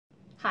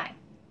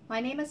My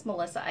name is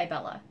Melissa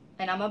Ibella,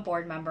 and I'm a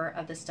board member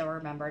of the Still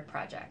Remembered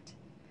Project.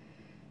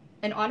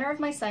 In honor of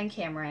my son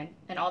Cameron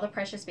and all the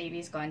precious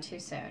babies gone too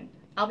soon,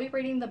 I'll be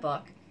reading the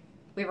book,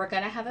 We Were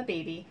Gonna Have a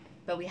Baby,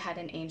 but We Had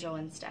an Angel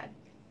Instead.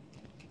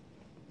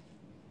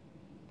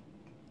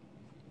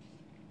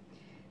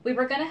 We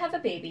were gonna have a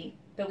baby,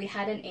 but we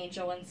had an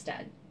angel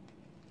instead.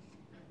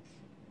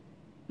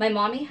 My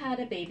mommy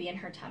had a baby in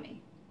her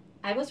tummy.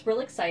 I was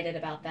real excited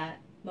about that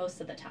most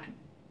of the time.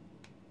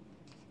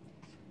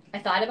 I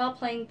thought about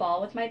playing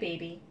ball with my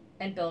baby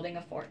and building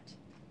a fort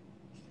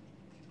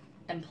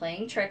and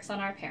playing tricks on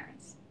our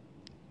parents.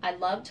 I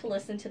loved to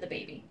listen to the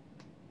baby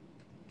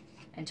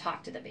and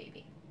talk to the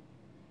baby.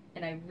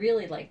 And I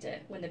really liked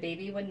it when the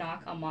baby would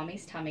knock on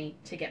mommy's tummy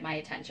to get my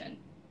attention.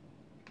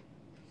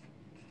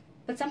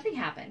 But something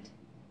happened.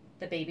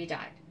 The baby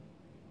died.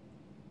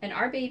 And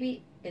our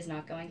baby is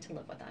not going to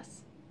live with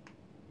us.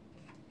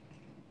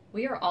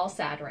 We are all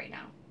sad right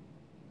now.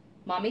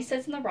 Mommy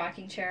sits in the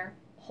rocking chair,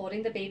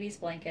 holding the baby's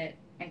blanket,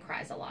 and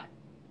cries a lot.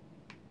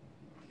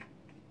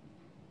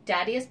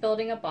 Daddy is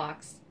building a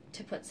box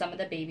to put some of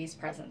the baby's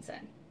presents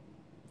in.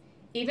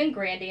 Even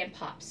Grandy and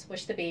Pops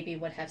wish the baby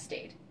would have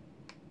stayed.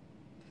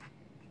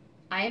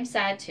 I am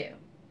sad too,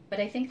 but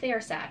I think they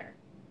are sadder.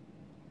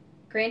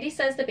 Grandy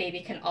says the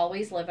baby can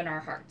always live in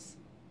our hearts.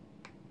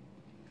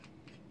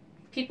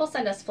 People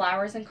send us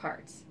flowers and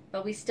cards,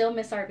 but we still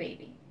miss our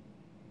baby.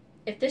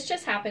 If this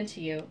just happened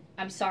to you,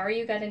 I'm sorry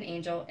you got an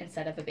angel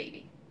instead of a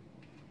baby.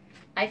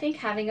 I think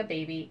having a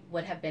baby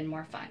would have been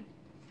more fun.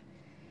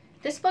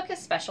 This book is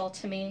special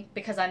to me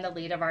because I'm the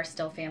lead of our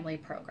Still Family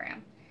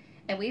program,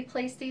 and we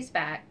place these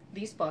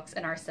books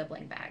in our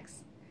sibling bags.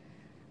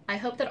 I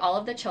hope that all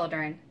of the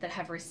children that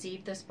have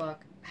received this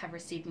book have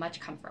received much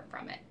comfort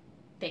from it.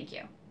 Thank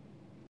you.